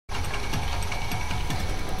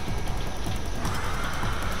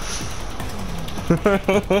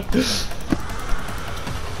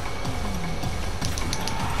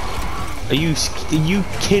Are you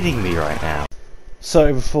kidding me right now?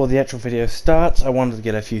 So before the actual video starts, I wanted to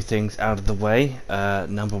get a few things out of the way.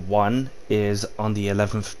 Number one is on the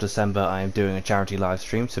 11th of December I am doing a charity live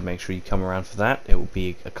stream, so make sure you come around for that. It will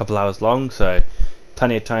be a couple hours long, so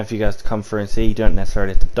plenty of time for you guys to come through and see. You don't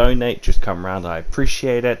necessarily have to donate, just come around. I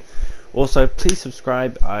appreciate it. Also, please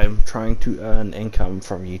subscribe. I'm trying to earn income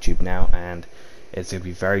from YouTube now, and it's going to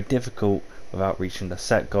be very difficult without reaching the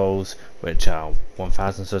set goals, which are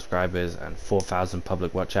 1,000 subscribers and 4,000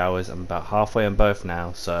 public watch hours. I'm about halfway on both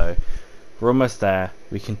now, so we're almost there.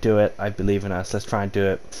 We can do it. I believe in us. Let's try and do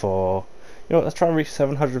it for, you know, let's try and reach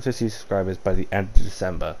 750 subscribers by the end of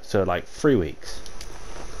December, so like 3 weeks.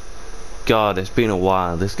 God, it's been a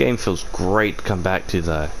while. This game feels great to come back to,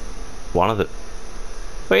 though. One of the...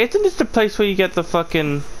 Wait, isn't this the place where you get the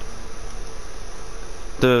fucking...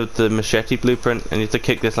 the machete blueprint, and you have to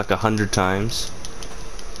kick this like 100 times?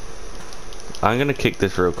 I'm gonna kick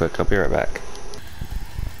this real quick. I'll be right back.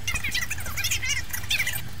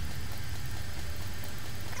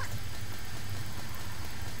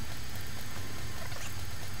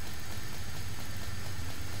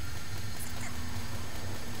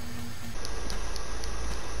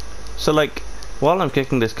 So like, while I'm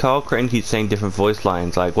kicking this, Carl Crane keeps saying different voice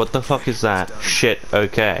lines, like, what the fuck is that? Shit,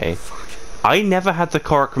 okay. I never had the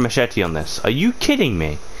Korok machete on this. Are you kidding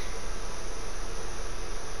me?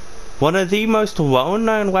 One of the most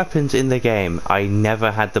well-known weapons in the game, I never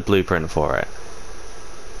had the blueprint for it.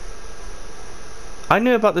 I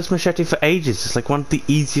knew about this machete for ages. It's like one of the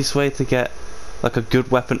easiest ways to get like a good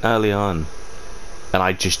weapon early on. And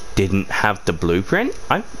I just didn't have the blueprint?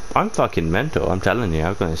 I'm fucking mental, I'm telling you,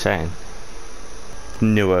 I'm gonna say.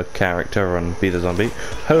 Newer character on Be the Zombie.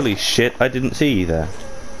 Holy shit, I didn't see you there.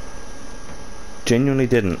 Genuinely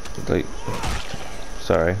didn't. Like,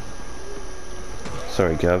 sorry.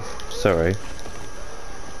 Sorry, Gov. Sorry.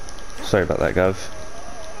 Sorry about that, Gov.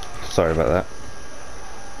 Sorry about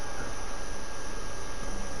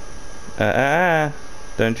that.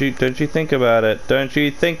 Don't you think about it. Don't you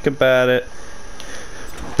think about it.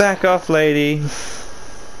 Back off, lady.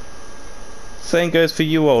 Same goes for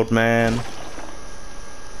you, old man.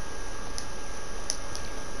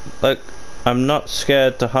 Look, I'm not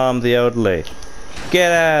scared to harm the elderly.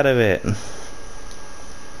 Get out of it.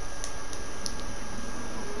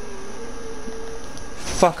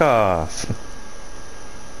 Fuck off.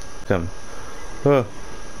 Come. Oh.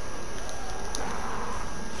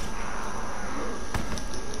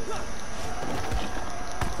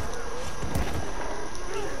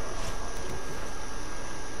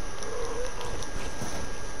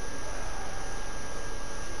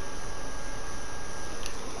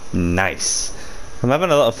 Nice. I'm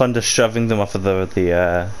having a lot of fun just shoving them off of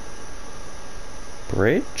the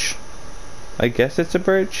bridge? I guess it's a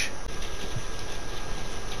bridge.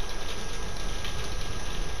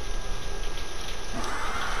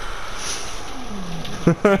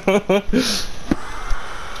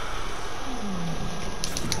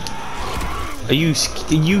 Are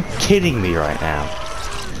you kidding me right now?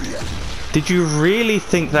 Did you really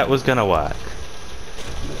think that was gonna work?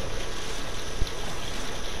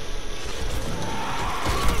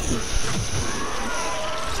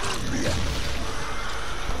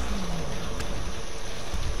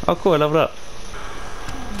 Oh cool, I leveled up.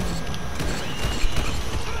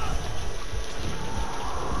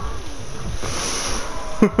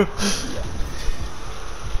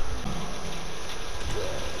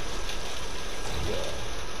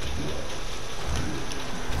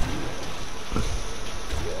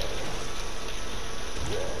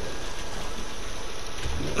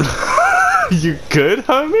 You good,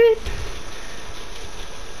 homie?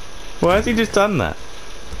 Why has he just done that?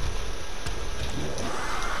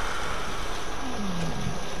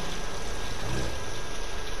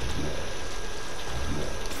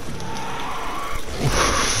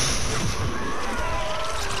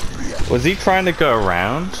 Was he trying to go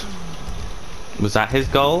around? Was that his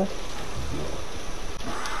goal?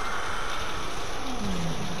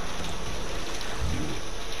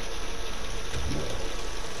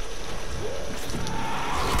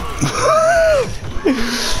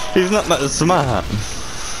 He's not that smart.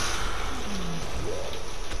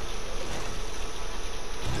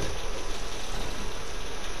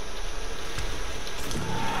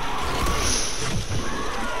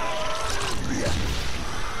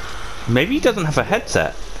 Maybe he doesn't have a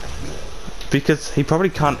headset, because he probably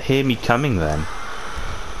can't hear me coming then.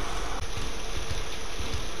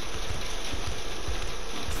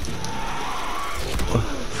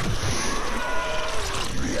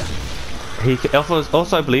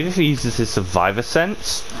 Also, I believe if he uses his survivor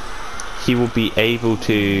sense, he will be able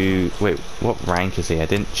to. Wait, what rank is he? I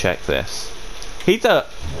didn't check this. He's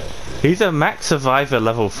a max survivor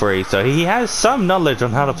level 3, so he has some knowledge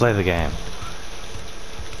on how to play the game.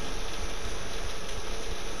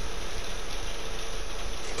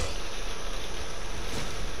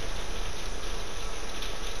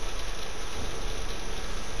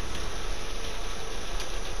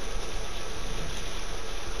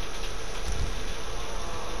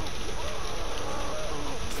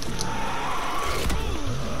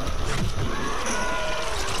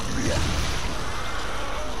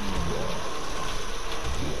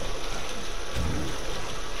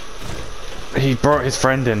 He brought his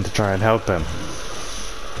friend in to try and help him.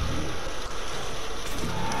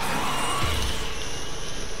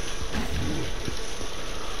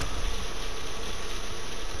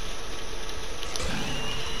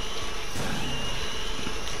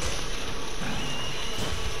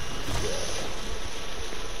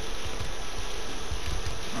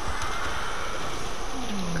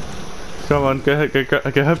 Come on, go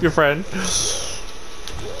help your friend.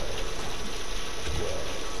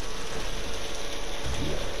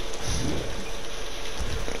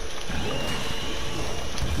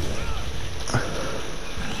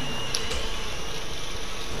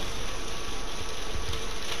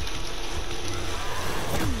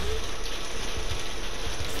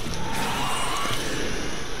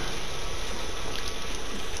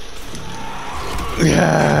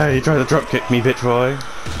 Yeah, you tried to drop kick me, bitch boy.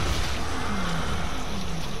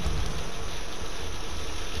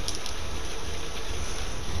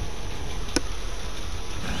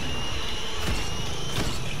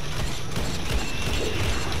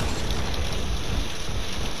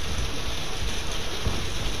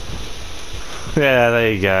 Yeah,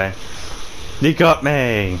 there you go. You got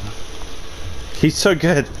me. He's so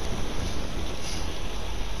good.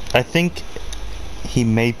 I think he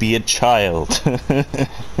may be a child.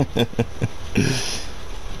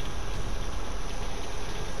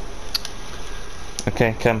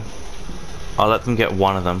 Okay, come. I'll let them get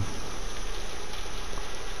one of them.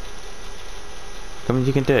 Come on,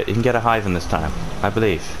 you can do it. You can get a hive in this time, I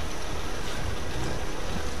believe.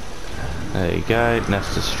 There you go.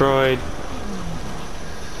 Nest destroyed.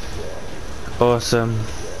 Awesome.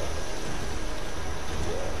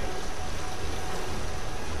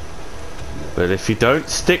 But if you don't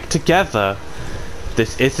stick together,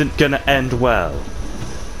 this isn't gonna end well.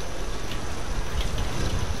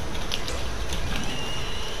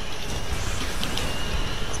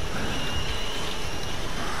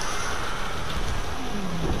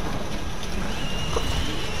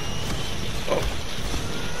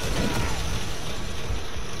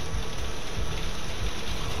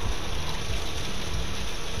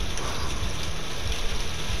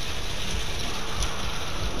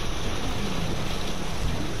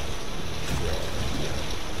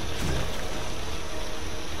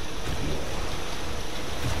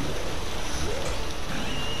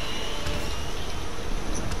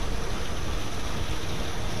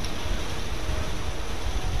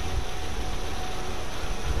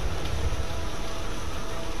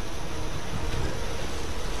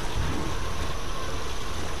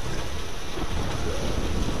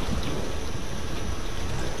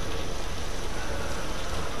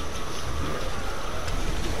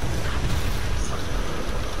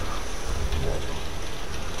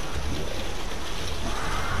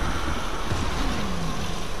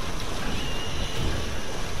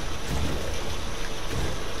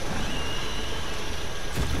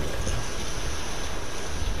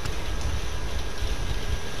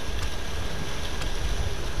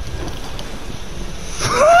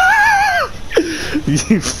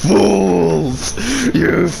 You fools!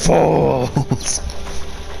 You fools!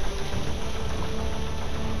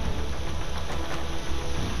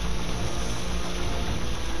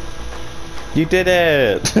 You did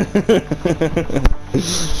it!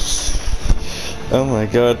 Oh my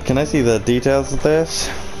god, can I see the details of this?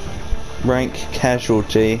 Rank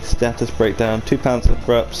casualty, status breakdown, 2 pounds of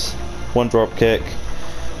thrups, 1 drop kick,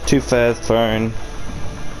 2 fairs thrown,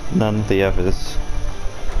 none of the others.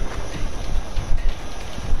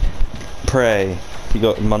 Prey. He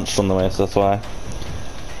got munched on the way, so that's why.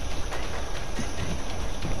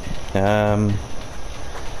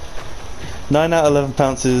 9 out of 11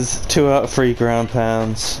 pounces, 2 out of 3 ground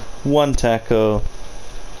pounds, 1 tackle,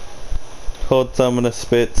 Horde Summoner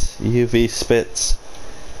Spits, UV Spits.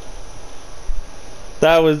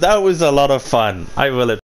 That was a lot of fun. I will admit.